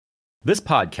This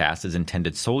podcast is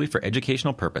intended solely for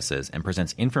educational purposes and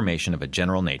presents information of a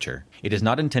general nature. It is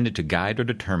not intended to guide or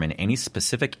determine any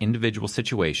specific individual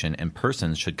situation, and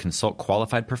persons should consult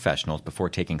qualified professionals before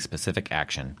taking specific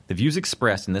action. The views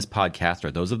expressed in this podcast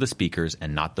are those of the speakers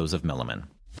and not those of Milliman.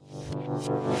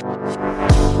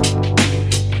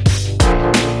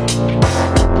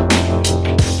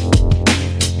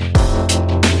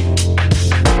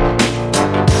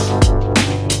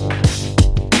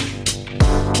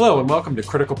 Hello and welcome to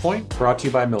Critical Point, brought to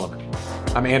you by Milliman.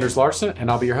 I'm Anders Larson and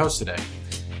I'll be your host today.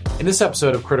 In this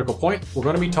episode of Critical Point, we're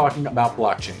going to be talking about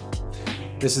blockchain.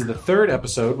 This is the third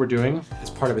episode we're doing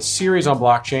as part of a series on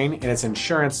blockchain and its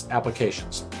insurance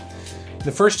applications. In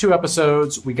the first two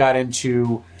episodes, we got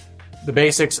into the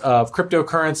basics of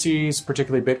cryptocurrencies,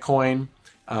 particularly Bitcoin,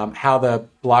 how the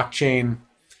blockchain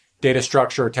data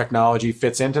structure or technology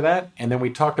fits into that, and then we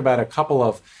talked about a couple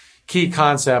of key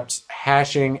concepts,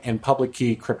 hashing and public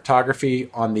key cryptography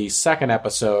on the second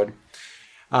episode.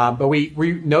 But we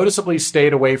noticeably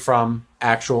stayed away from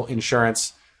actual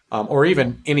insurance or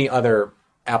even any other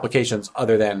applications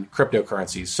other than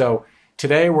cryptocurrencies. So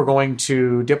today we're going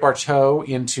to dip our toe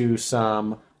into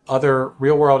some other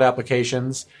real-world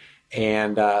applications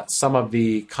and some of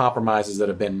the compromises that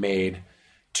have been made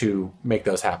to make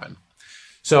those happen.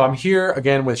 So I'm here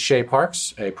again with Shay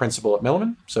Parks, a principal at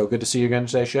Milliman. So good to see you again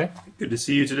today, Shay. Good to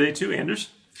see you today too,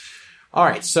 Anders. All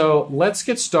right, so let's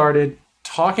get started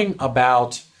talking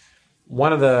about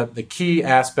one of the key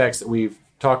aspects that we've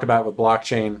talked about with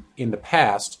blockchain in the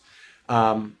past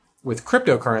with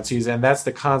cryptocurrencies, and that's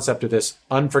the concept of this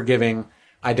unforgiving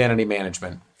identity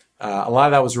management. A lot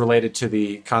of that was related to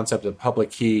the concept of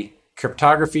public key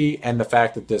cryptography and the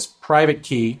fact that this private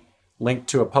key linked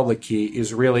to a public key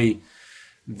is really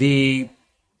the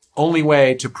only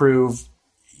way to prove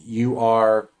you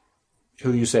are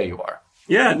who you say you are.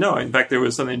 Yeah, no. In fact, there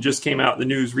was something that just came out in the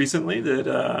news recently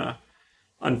that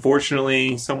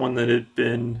unfortunately someone that had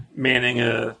been manning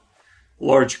a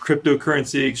large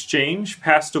cryptocurrency exchange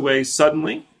passed away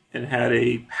suddenly and had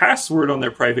a password on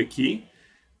their private key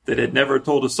that had never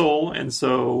told a soul. And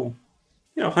so,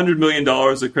 $100 million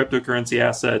of cryptocurrency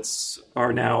assets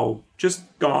are now just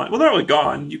gone. Well, they're not really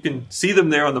gone. You can see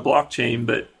them there on the blockchain,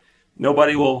 but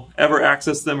nobody will ever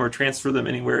access them or transfer them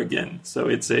anywhere again. So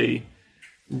it's a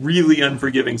really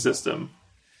unforgiving system.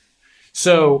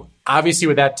 So obviously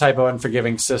with that type of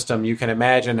unforgiving system, you can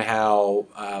imagine how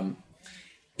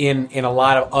in a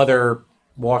lot of other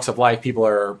walks of life, people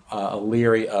are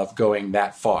leery of going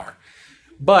that far.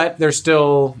 But there's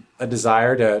still a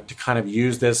desire to kind of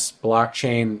use this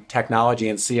blockchain technology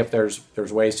and see if there's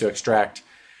ways to extract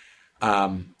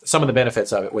some of the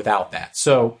benefits of it without that.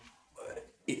 So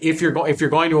if you're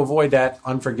going to avoid that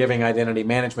unforgiving identity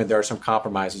management, there are some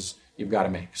compromises you've got to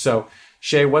make. So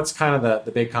Shay, what's kind of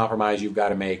the big compromise you've got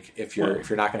to make if you're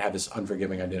not going to have this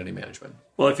unforgiving identity management?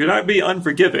 Well, if you're not being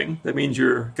unforgiving, that means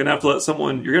you're going to have to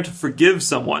you're going to forgive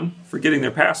someone for getting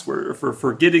their password or for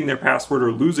forgetting their password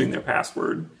or losing their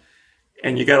password.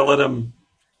 And you got to let them,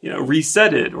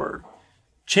 reset it or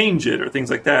change it or things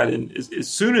like that. And as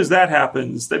soon as that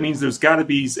happens, that means there's got to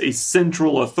be a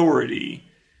central authority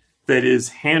that is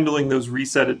handling those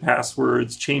resetted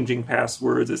passwords, changing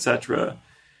passwords, etc.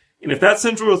 And if that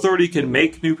central authority can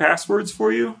make new passwords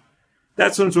for you,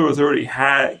 that central authority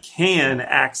can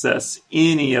access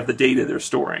any of the data they're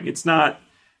storing. It's not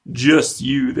just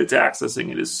you that's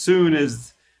accessing it. As soon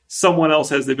as someone else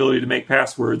has the ability to make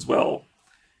passwords, well,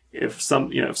 if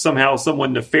somehow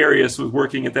someone nefarious was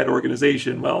working at that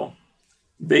organization, well,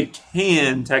 they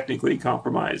can technically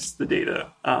compromise the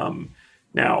data.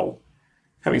 Now,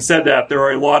 having said that, there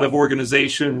are a lot of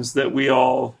organizations that we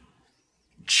all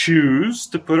choose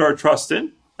to put our trust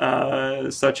in,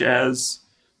 such as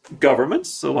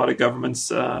governments. A lot of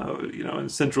governments, and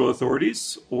central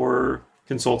authorities or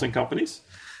consulting companies,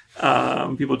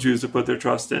 people choose to put their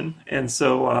trust in, and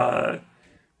so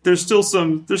there's still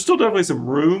definitely some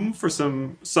room for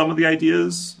some of the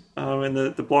ideas in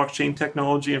the blockchain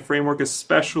technology and framework,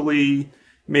 especially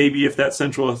maybe if that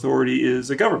central authority is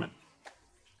a government.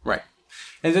 Right.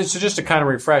 And so just to kind of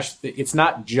refresh, it's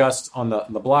not just on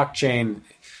the blockchain.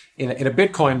 In a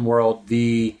Bitcoin world,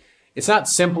 it's not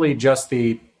simply just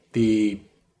the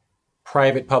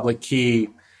private public key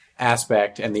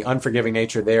aspect and the unforgiving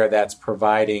nature there that's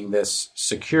providing this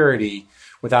security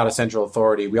without a central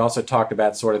authority. We also talked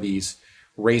about sort of these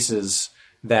races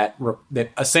that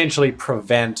essentially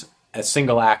prevent a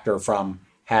single actor from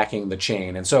hacking the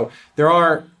chain. And so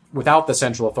without the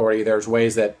central authority, there's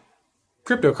ways that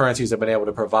cryptocurrencies have been able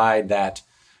to provide that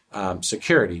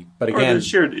security. But again,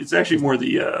 it's actually more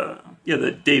the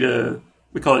data.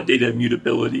 We call it data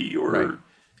immutability, or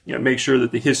make sure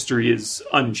that the history is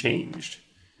unchanged.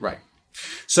 Right.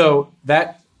 So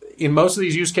that in most of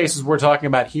these use cases we're talking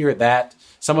about here, that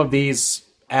some of these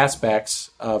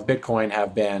aspects of Bitcoin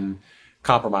have been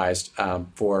compromised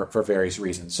for various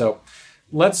reasons. So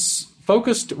let's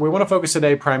focus. We want to focus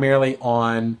today primarily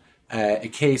on a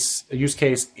use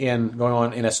case going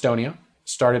on in Estonia.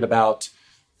 Started about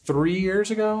 3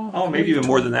 years ago. Oh, maybe even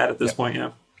more than that at this point.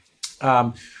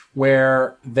 Yeah.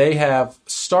 Where they have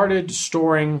started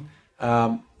storing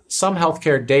some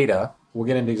healthcare data. We'll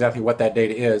get into exactly what that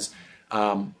data is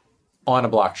on a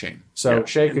blockchain. So,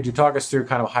 Shay, could you talk us through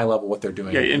kind of a high level what they're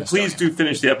doing? Yeah, and please do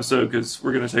finish the episode because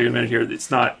we're going to tell you in a minute here that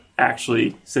it's not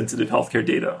actually sensitive healthcare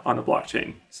data on a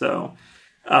blockchain. So,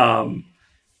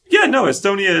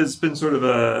 Estonia has been sort of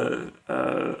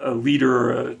a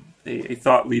leader, a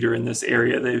thought leader in this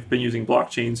area. They've been using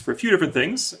blockchains for a few different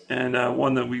things, and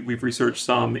one that we've researched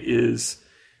some is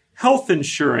health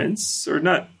insurance,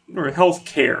 or health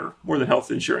care, more than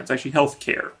health insurance, actually health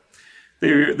care.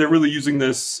 They're really using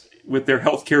this with their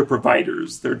healthcare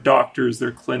providers, their doctors,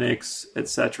 their clinics,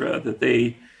 etc., that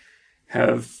they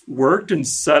have worked and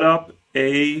set up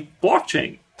a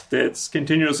blockchain that's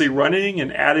continuously running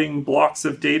and adding blocks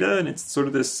of data, and it's sort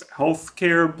of this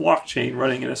healthcare blockchain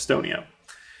running in Estonia.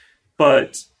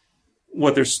 But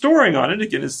what they're storing on it,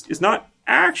 again, is not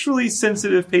actually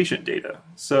sensitive patient data.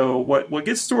 So what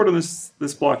gets stored on this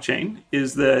blockchain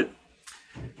is that,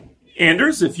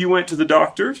 Anders, if you went to the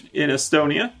doctor in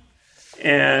Estonia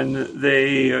and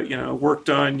they worked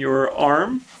on your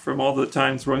arm from all the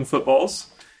time throwing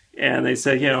footballs, and they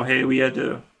said, hey, we had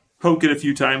to poke it a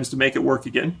few times to make it work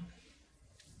again.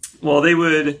 Well, they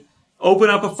would open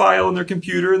up a file in their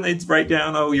computer and they'd write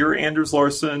down, oh, you're Anders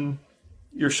Larsson,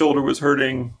 your shoulder was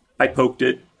hurting, I poked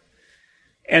it.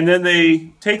 And then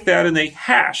they take that and they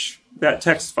hash that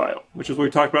text file, which is what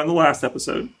we talked about in the last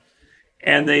episode.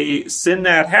 And they send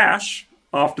that hash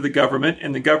off to the government,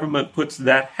 and the government puts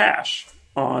that hash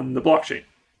on the blockchain.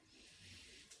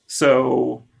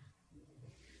 So,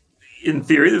 in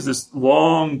theory, there's this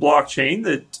long blockchain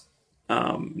that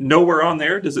nowhere on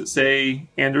there does it say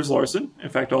Anders Larsson. In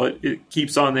fact, all it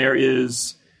keeps on there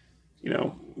is,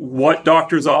 what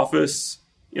doctor's office.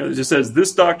 It just says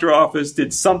this doctor office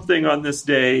did something on this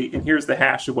day, and here's the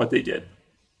hash of what they did.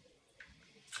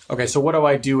 Okay, so what do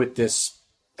I do with this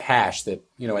hash that,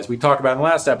 as we talked about in the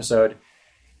last episode,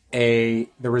 the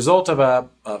result of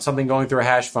something going through a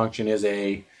hash function is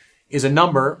a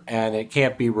number, and it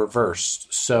can't be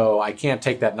reversed. So I can't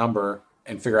take that number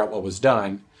and figure out what was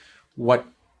done. What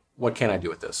can I do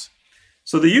with this?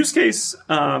 So the use case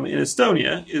in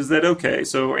Estonia is that, okay,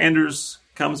 so Anders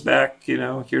comes back,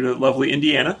 here to lovely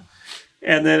Indiana,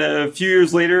 and then a few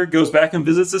years later goes back and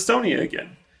visits Estonia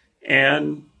again,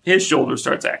 and his shoulder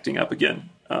starts acting up again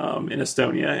in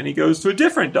Estonia, and he goes to a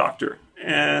different doctor,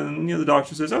 and the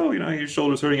doctor says, oh, your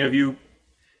shoulder's hurting.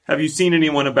 Have you seen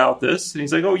anyone about this? And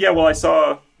he's like, oh yeah, well I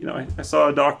saw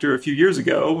a doctor a few years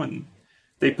ago, and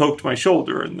they poked my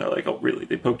shoulder. And they're like, oh really?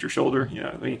 They poked your shoulder?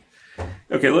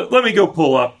 Okay, let me go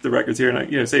pull up the records here, and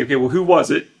I say, okay, well who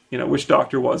was it? Which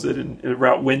doctor was it, and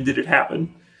about when did it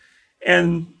happen?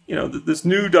 And, this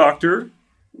new doctor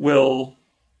will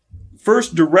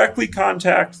first directly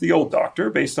contact the old doctor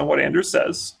based on what Anders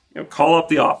says, call up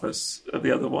the office of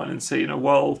the other one and say,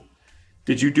 well,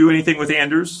 did you do anything with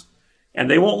Anders? And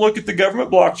they won't look at the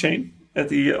government blockchain at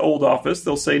the old office.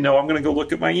 They'll say, no, I'm going to go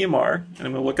look at my EMR, and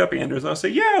I'm going to look up Anders. And I'll say,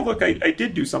 yeah, look, I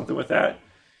did do something with that.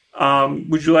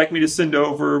 Would you like me to send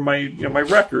over my my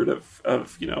record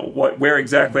of where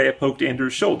exactly I poked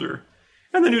Anders' shoulder?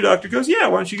 And the new doctor goes, yeah,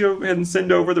 why don't you go ahead and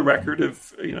send over the record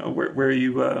of where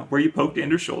you poked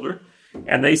Anders' shoulder?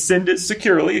 And they send it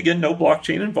securely. Again, no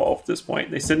blockchain involved at this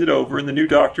point. They send it over, and the new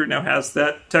doctor now has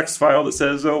that text file that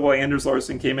says, oh, well, Anders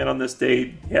Larsson came in on this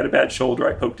date. He had a bad shoulder.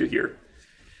 I poked it here.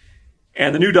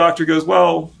 And the new doctor goes,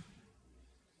 well,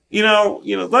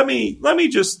 let me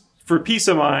just, for peace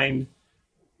of mind,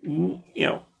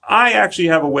 I actually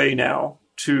have a way now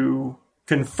to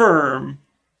confirm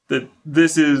that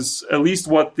this is at least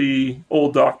what the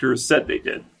old doctors said they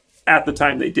did at the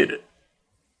time they did it.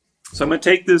 So I'm going to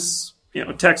take this,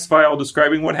 text file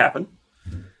describing what happened,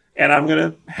 and I'm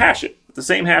going to hash it with the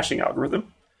same hashing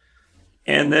algorithm.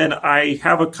 And then I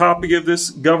have a copy of this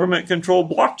government-controlled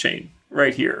blockchain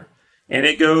right here. And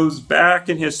it goes back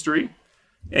in history.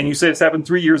 And you said it's happened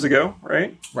 3 years ago,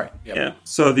 right? Right. Yep. Yeah.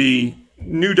 So the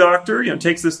new doctor,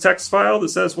 takes this text file that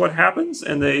says what happens,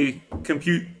 and they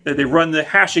run the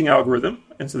hashing algorithm.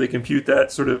 And so they compute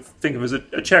that, sort of think of as a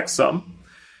checksum.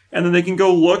 And then they can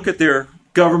go look at their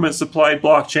government-supplied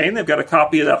blockchain. They've got a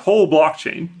copy of that whole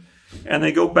blockchain. and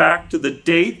they go back to the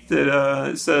date that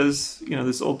it says,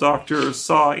 this old doctor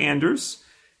saw Anders,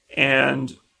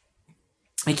 and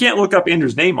he can't look up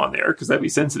Anders' name on there because that'd be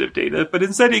sensitive data, but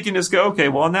instead he can just go, okay,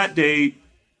 well, on that date,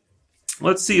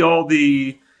 let's see all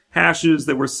the hashes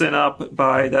that were sent up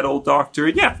by that old doctor.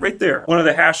 Yeah, right there. One of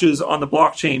the hashes on the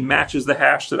blockchain matches the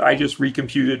hash that I just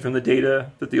recomputed from the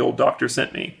data that the old doctor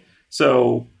sent me.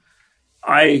 So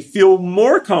I feel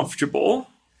more comfortable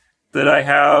that I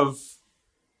have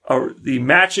the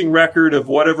matching record of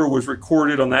whatever was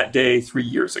recorded on that day 3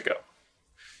 years ago.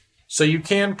 So you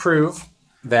can prove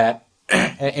that,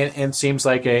 and seems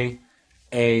like a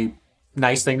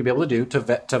nice thing to be able to do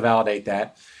to validate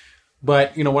that.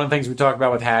 But one of the things we talk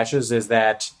about with hashes is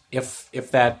that if you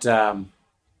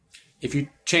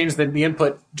change the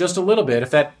input just a little bit,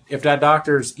 if that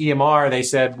doctor's EMR, they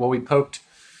said, well, we poked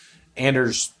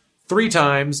Anders 3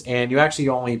 times, and you actually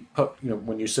only poked,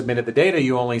 when you submitted the data,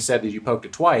 you only said that you poked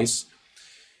it twice.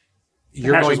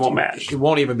 The hashes won't match. It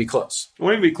won't even be close. It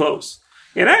won't even be close.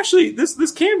 And actually,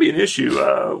 this can be an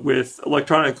issue with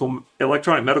electronic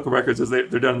medical records as they're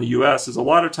done in the U.S. Is a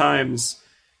lot of times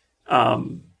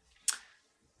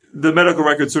the medical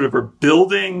records sort of are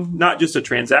building not just a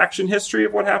transaction history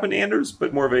of what happened to Anders,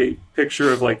 but more of a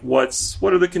picture of like what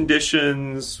are the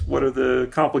conditions, what are the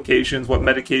complications, what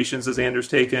medications has Anders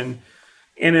taken,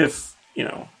 and if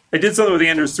I did something with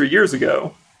Anders 3 years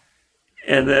ago,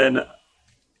 and then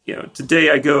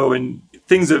today I go and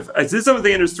I did something with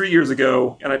Anders 3 years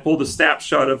ago, and I pulled a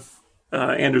snapshot of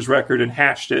Anders' record and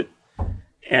hashed it,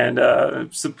 and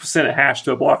sent a hash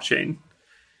to a blockchain.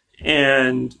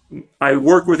 And I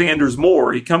work with Anders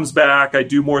more. He comes back. I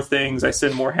do more things. I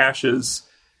send more hashes.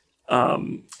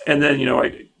 And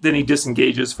then, then he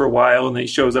disengages for a while, and then he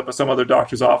shows up at some other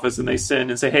doctor's office, and they send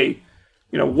and say, hey,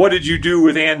 what did you do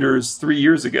with Anders 3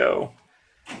 years ago?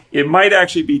 It might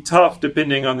actually be tough,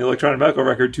 depending on the electronic medical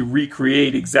record, to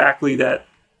recreate exactly that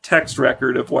text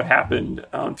record of what happened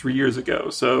 3 years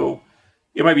ago. So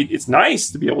it's nice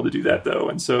to be able to do that, though.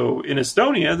 And so in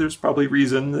Estonia, there's probably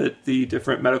reason that the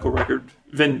different medical record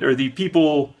or the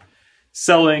people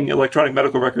selling electronic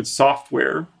medical record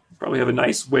software probably have a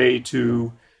nice way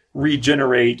to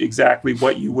regenerate exactly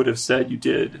what you would have said you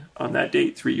did on that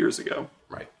date 3 years ago.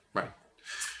 Right.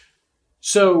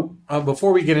 So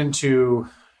before we get into,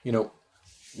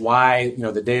 why,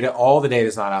 the data, all the data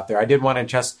is not out there, I did want to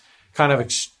just kind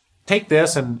of take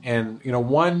this and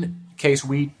one case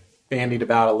we bandied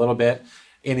about a little bit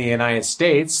in the United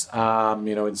States,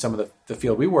 in some of the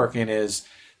field we work in, is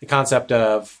the concept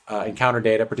of encounter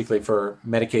data, particularly for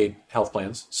Medicaid health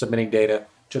plans, submitting data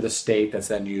to the state that's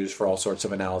then used for all sorts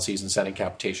of analyses and setting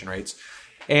capitation rates.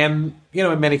 And,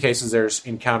 in many cases, there's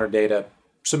encounter data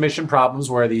submission problems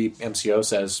where the MCO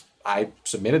says, I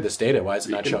submitted this data, why is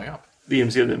it not showing up? The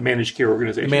MCO, the Managed Care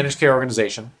Organization. The Managed Care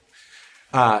Organization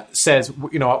says,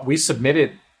 we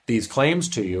submitted these claims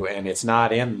to you, and it's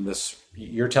not in this.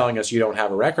 You're telling us you don't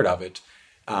have a record of it.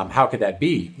 How could that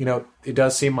be? It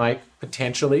does seem like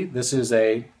potentially this is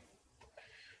a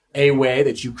way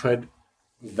that you could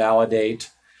validate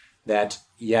that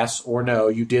yes or no,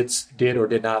 you did or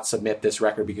did not submit this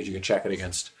record, because you can check it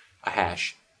against a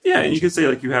hash. Yeah, and you could say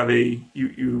like you have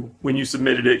you when you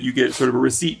submitted it, you get sort of a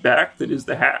receipt back that is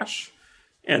the hash.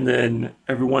 And then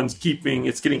everyone's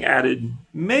it's getting added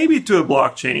maybe to a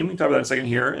blockchain. We can talk about that in a second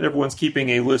here. And everyone's keeping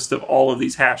a list of all of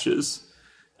these hashes.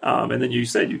 And then you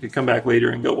said you could come back later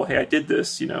and go, well, hey, I did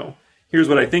this. Here's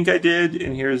what I think I did,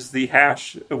 and here's the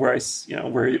hash where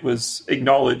where it was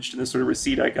acknowledged in this sort of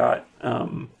receipt I got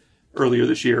earlier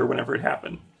this year, whenever it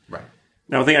happened. Right.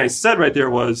 Now, the thing I said right there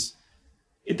was,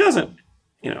 it doesn't.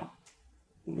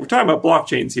 We're talking about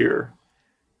blockchains here.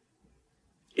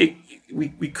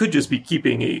 We could just be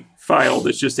keeping a file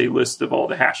that's just a list of all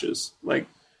the hashes. Like,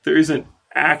 there isn't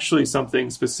actually something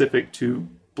specific to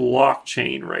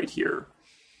blockchain right here.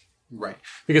 Right.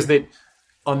 Because in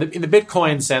the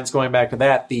Bitcoin sense, going back to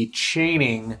that, the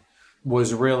chaining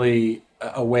was really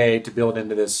a way to build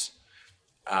into this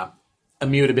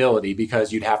immutability,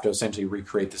 because you'd have to essentially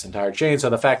recreate this entire chain. So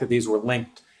the fact that these were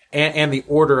linked, and the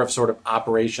order of sort of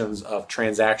operations of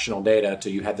transactional data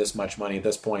to, you had this much money at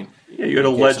this point. Yeah, you had a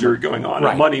ledger going on.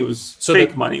 Right. And money was,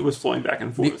 fake money was flowing back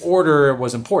and forth. The order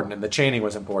was important, and the chaining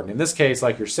was important. In this case,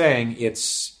 like you're saying,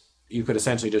 you could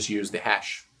essentially just use the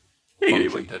hash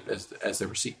function as the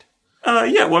receipt.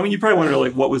 You probably want to know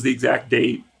like what was the exact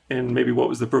date, and maybe what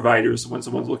was the provider, so when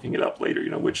someone's looking it up later,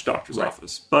 which doctor's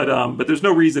office. But there's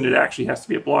no reason it actually has to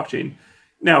be a blockchain.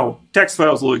 Now, text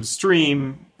files will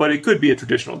extreme, but it could be a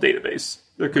traditional database.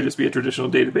 There could just be a traditional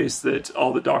database that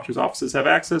all the doctor's offices have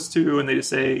access to, and they just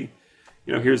say,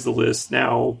 here's the list.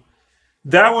 Now,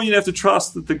 that one you'd have to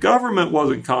trust that the government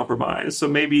wasn't compromised. So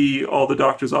maybe all the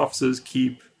doctors' offices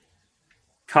keep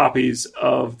copies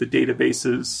of the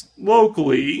databases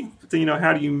locally. But then,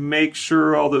 how do you make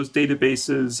sure all those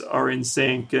databases are in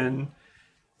sync? And,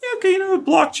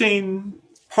 blockchain,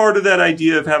 part of that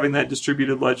idea of having that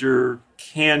distributed ledger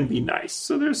can be nice.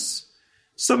 So there's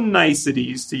some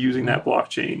niceties to using that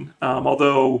blockchain.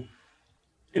 Although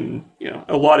in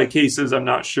a lot of cases, I'm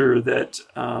not sure that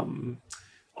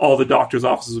all the doctors'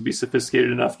 offices would be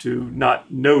sophisticated enough to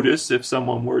not notice if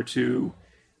someone were to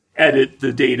edit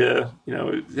the data,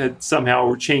 had somehow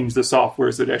or changed the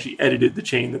software so it actually edited the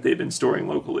chain that they've been storing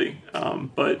locally.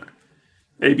 But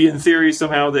maybe in theory,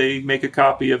 somehow they make a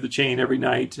copy of the chain every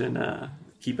night and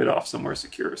keep it off somewhere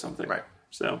secure or something. Right.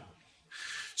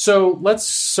 So let's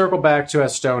circle back to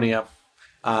Estonia.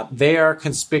 They are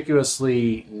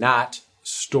conspicuously not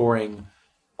storing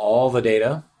all the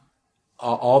data,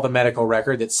 all the medical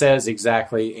record that says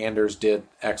exactly Anders did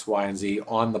X, Y, and Z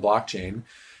on the blockchain.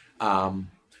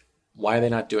 Why are they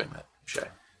not doing that, Shay?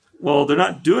 Well, they're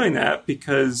not doing that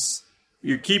because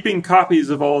you're keeping copies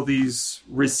of all these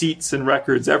receipts and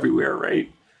records everywhere,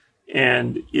 right?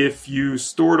 And if you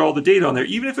stored all the data on there,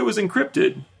 even if it was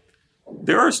encrypted,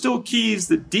 there are still keys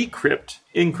that decrypt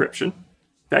encryption. In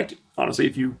fact, honestly,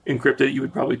 if you encrypt it, you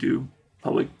would probably do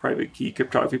public-private key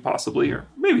cryptography possibly, or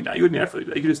maybe not. You wouldn't have to do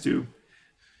that. You could just do,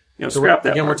 scrap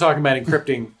that. Again, part. We're talking about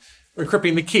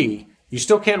encrypting the key. You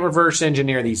still can't reverse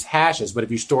engineer these hashes, but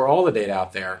if you store all the data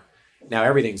out there, now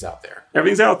everything's out there.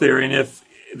 Everything's out there, and if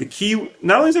the key,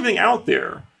 not only is everything out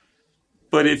there,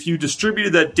 but if you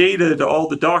distributed that data to all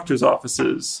the doctors'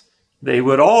 offices, they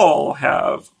would all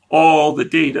have all the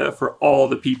data for all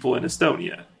the people in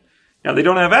Estonia. Now, they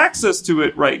don't have access to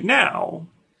it right now,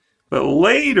 but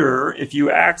later, if you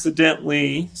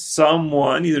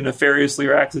someone, either nefariously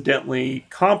or accidentally,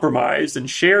 compromised and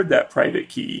shared that private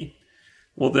key,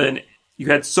 well, then you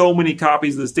had so many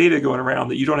copies of this data going around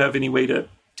that you don't have any way to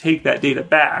take that data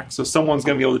back. So someone's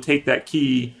going to be able to take that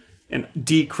key and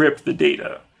decrypt the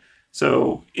data.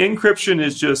 So encryption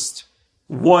is just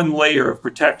one layer of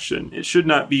protection. It should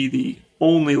not be the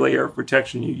only layer of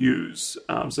protection you use.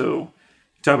 So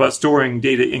talk about storing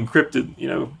data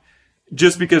encrypted,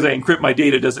 just because I encrypt my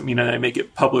data doesn't mean that I make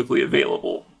it publicly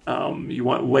available. You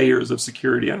want layers of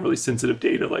security on really sensitive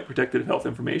data like protected health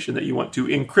information that you want to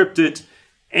encrypt it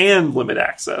and limit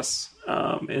access.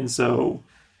 And so,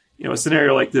 a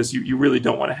scenario like this, you really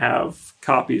don't want to have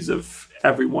copies of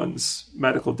everyone's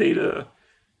medical data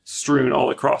strewn all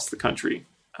across the country.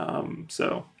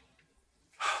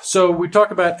 So we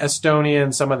talk about Estonia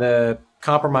and some of the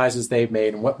compromises they've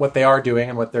made and what they are doing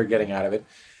and what they're getting out of it.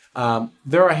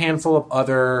 There are a handful of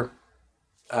other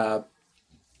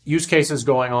use cases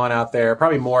going on out there,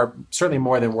 certainly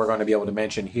more than we're going to be able to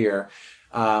mention here.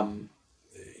 One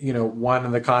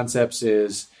of the concepts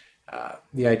is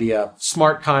the idea of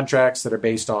smart contracts that are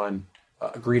based on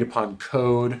agreed upon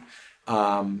code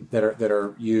that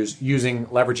are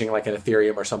leveraging like an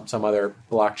Ethereum or some other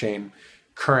blockchain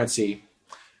currency.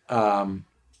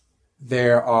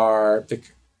 There are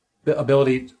the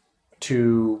ability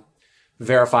to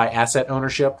verify asset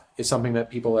ownership is something that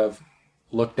people have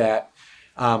looked at.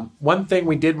 One thing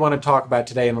we did want to talk about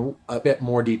today in a bit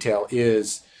more detail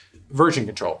is version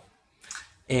control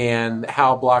and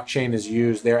how blockchain is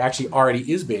used. There actually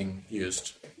already is being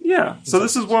used. Yeah. So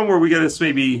this is one where we got to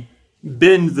maybe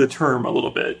bend the term a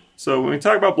little bit. So when we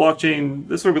talk about blockchain,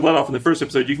 this is where we let off in the first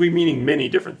episode. You can be meaning many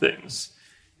different things.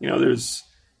 There's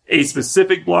a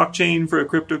specific blockchain for a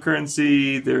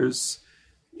cryptocurrency. There's,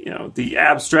 the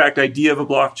abstract idea of a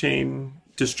blockchain,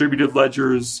 distributed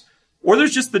ledgers, or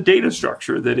there's just the data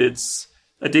structure that it's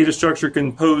a data structure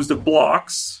composed of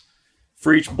blocks.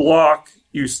 For each block,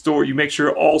 you make sure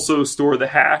also store the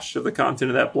hash of the content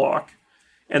of that block.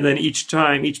 And then each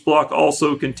block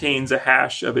also contains a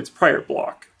hash of its prior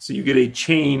block. So you get a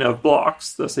chain of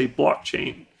blocks, thus a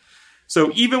blockchain.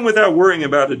 So even without worrying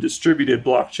about a distributed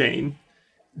blockchain,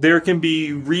 there can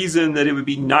be reason that it would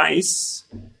be nice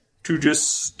to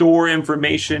just store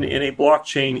information in a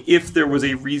blockchain if there was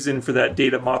a reason for that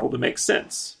data model to make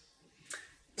sense.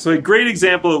 So a great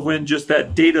example of when just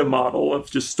that data model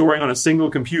of just storing on a single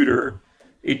computer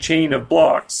a chain of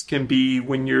blocks can be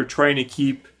when you're trying to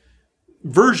keep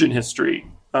version history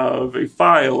of a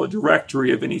file, a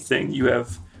directory of anything. You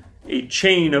have a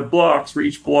chain of blocks where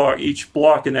each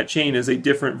block in that chain is a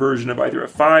different version of either a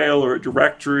file or a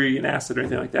directory, an asset, or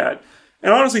anything like that.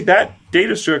 And honestly, that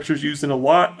data structure is used in a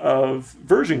lot of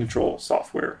version control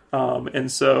software.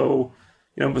 And so,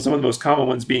 some of the most common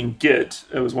ones being Git.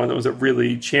 It was one of those that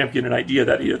really championed an idea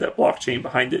that blockchain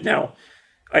behind it. Now,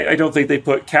 I don't think they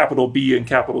put capital B and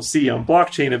capital C on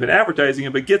blockchain have been advertising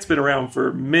it, but Git's been around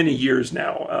for many years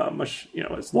now, much,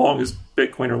 as long as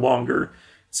Bitcoin or longer.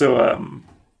 So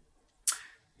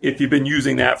if you've been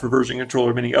using that for version control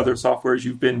or many other softwares,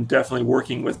 you've been definitely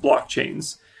working with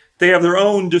blockchains. They have their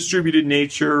own distributed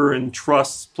nature, and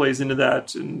trust plays into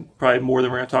that, and probably more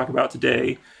than we're going to talk about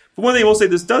today. But one thing I will say,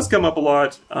 this does come up a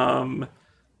lot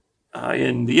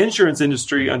in the insurance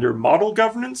industry under model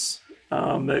governance.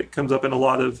 That comes up in a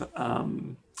lot of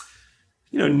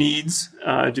needs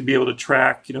to be able to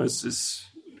track. As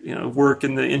work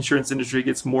in the insurance industry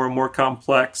gets more and more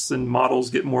complex, and models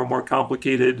get more and more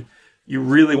complicated. You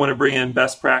really want to bring in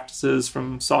best practices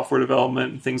from software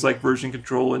development and things like version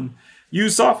control, and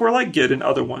use software like Git and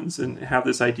other ones, and have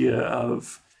this idea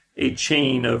of a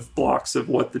chain of blocks of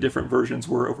what the different versions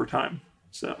were over time.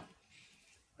 So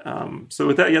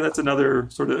with that, that's another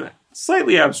sort of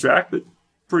slightly abstract, but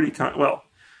pretty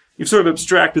you've sort of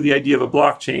abstracted the idea of a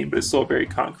blockchain, but it's still a very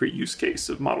concrete use case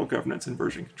of model governance and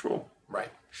version control.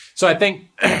 Right. So I think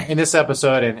in this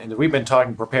episode, and we've been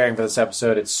preparing for this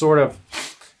episode, it's sort of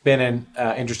been an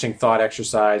interesting thought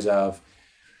exercise of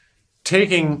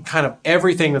taking kind of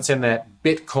everything that's in that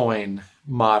Bitcoin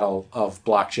model of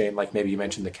blockchain, like maybe you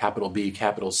mentioned the capital B,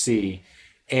 capital C,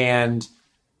 and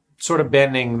sort of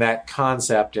bending that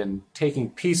concept and taking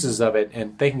pieces of it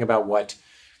and thinking about what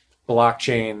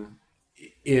blockchain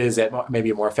is at maybe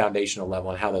a more foundational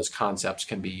level and how those concepts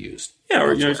can be used. Yeah,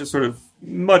 or just sort of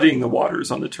muddying the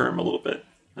waters on the term a little bit.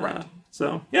 Right.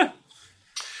 So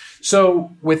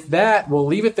with that, we'll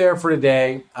leave it there for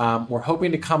today. We're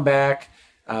hoping to come back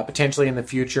potentially in the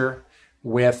future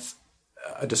with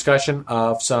a discussion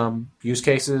of some use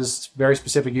cases, very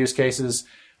specific use cases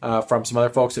from some other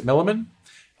folks at Milliman.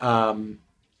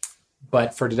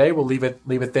 But for today, we'll leave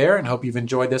it there, and hope you've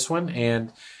enjoyed this one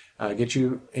and get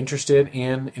you interested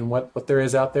in what there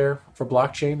is out there for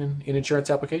blockchain and in insurance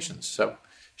applications. So,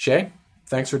 Shay,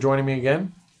 thanks for joining me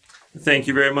again. Thank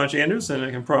you very much, Anders, and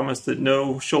I can promise that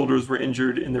no shoulders were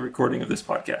injured in the recording of this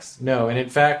podcast. No, and in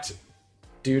fact,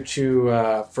 due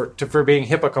to for being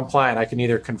HIPAA compliant, I can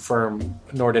neither confirm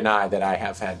nor deny that I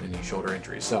have had any shoulder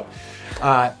injuries. So,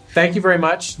 thank you very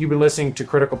much. You've been listening to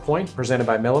Critical Point, presented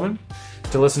by Milliman.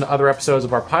 To listen to other episodes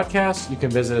of our podcast, you can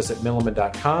visit us at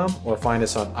milliman.com or find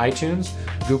us on iTunes,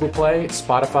 Google Play,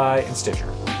 Spotify, and Stitcher.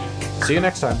 See you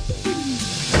next time.